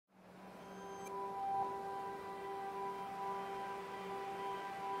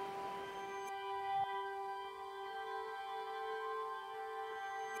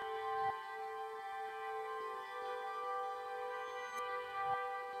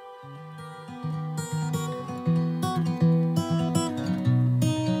Honey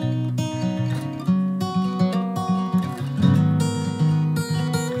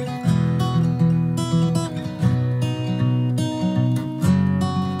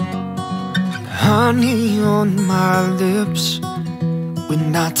on my lips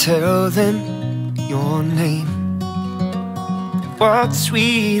when I tell them your name. What's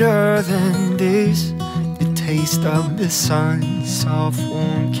sweeter than this? The taste of the sun's soft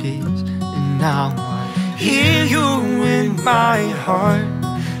warm kiss. And now I hear you in my heart,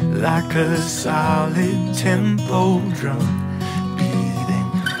 like a solid tempo drum,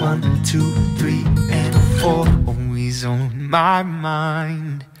 beating 1, 2, 3, and 4. Always on my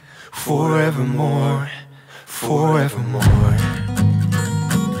mind, forevermore, forevermore.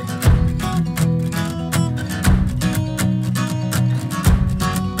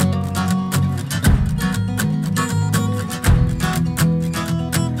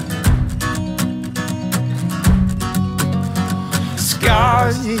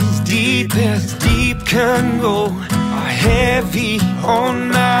 Scars as deep can go are heavy on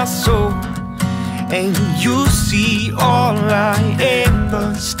my soul. And you see all I am,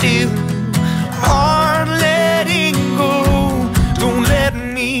 but still you aren't letting go. Don't let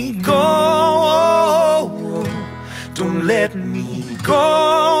me go. Don't let me go.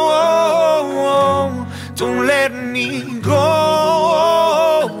 Don't let me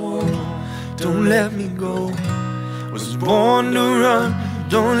go. Don't let me go. Was born to run.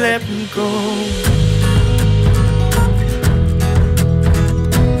 Don't let me go.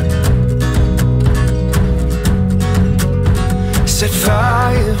 Set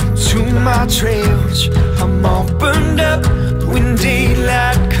fire to my trails. I'm all burned up when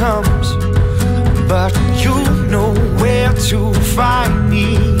daylight comes, but you know where to find me.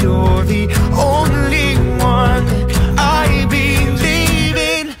 You're the only one I believe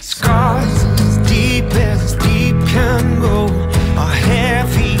in. Scars as deep can go are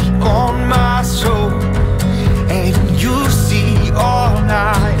heavy on my soul. And you see all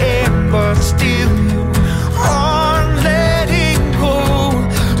I am, but still you aren't letting go.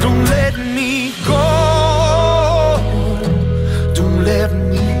 Don't let me go. Don't let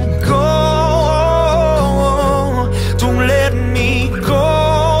me go. Don't let me go.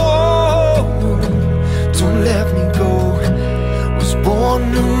 Don't let me go. Was born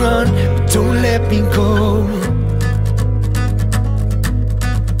to run, but don't let me go.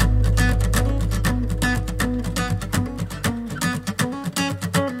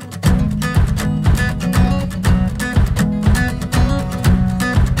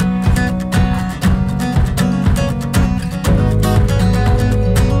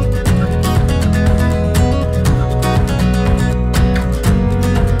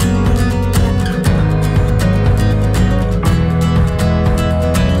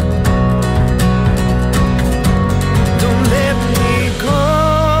 Don't let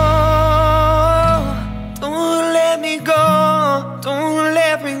me go. Don't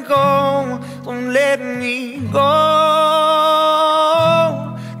let me go. Don't let me go.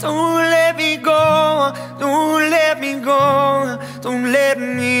 Don't let me go. Don't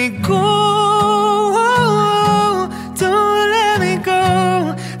let me go. Don't let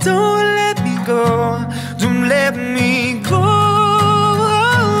me go. Don't let me go. Don't let me go.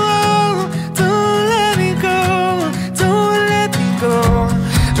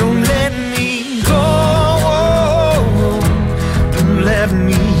 Don't let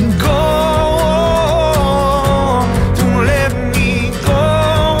me go. Don't let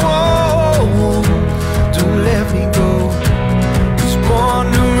me go. Don't let me go.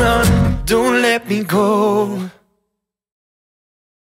 Don't let me go.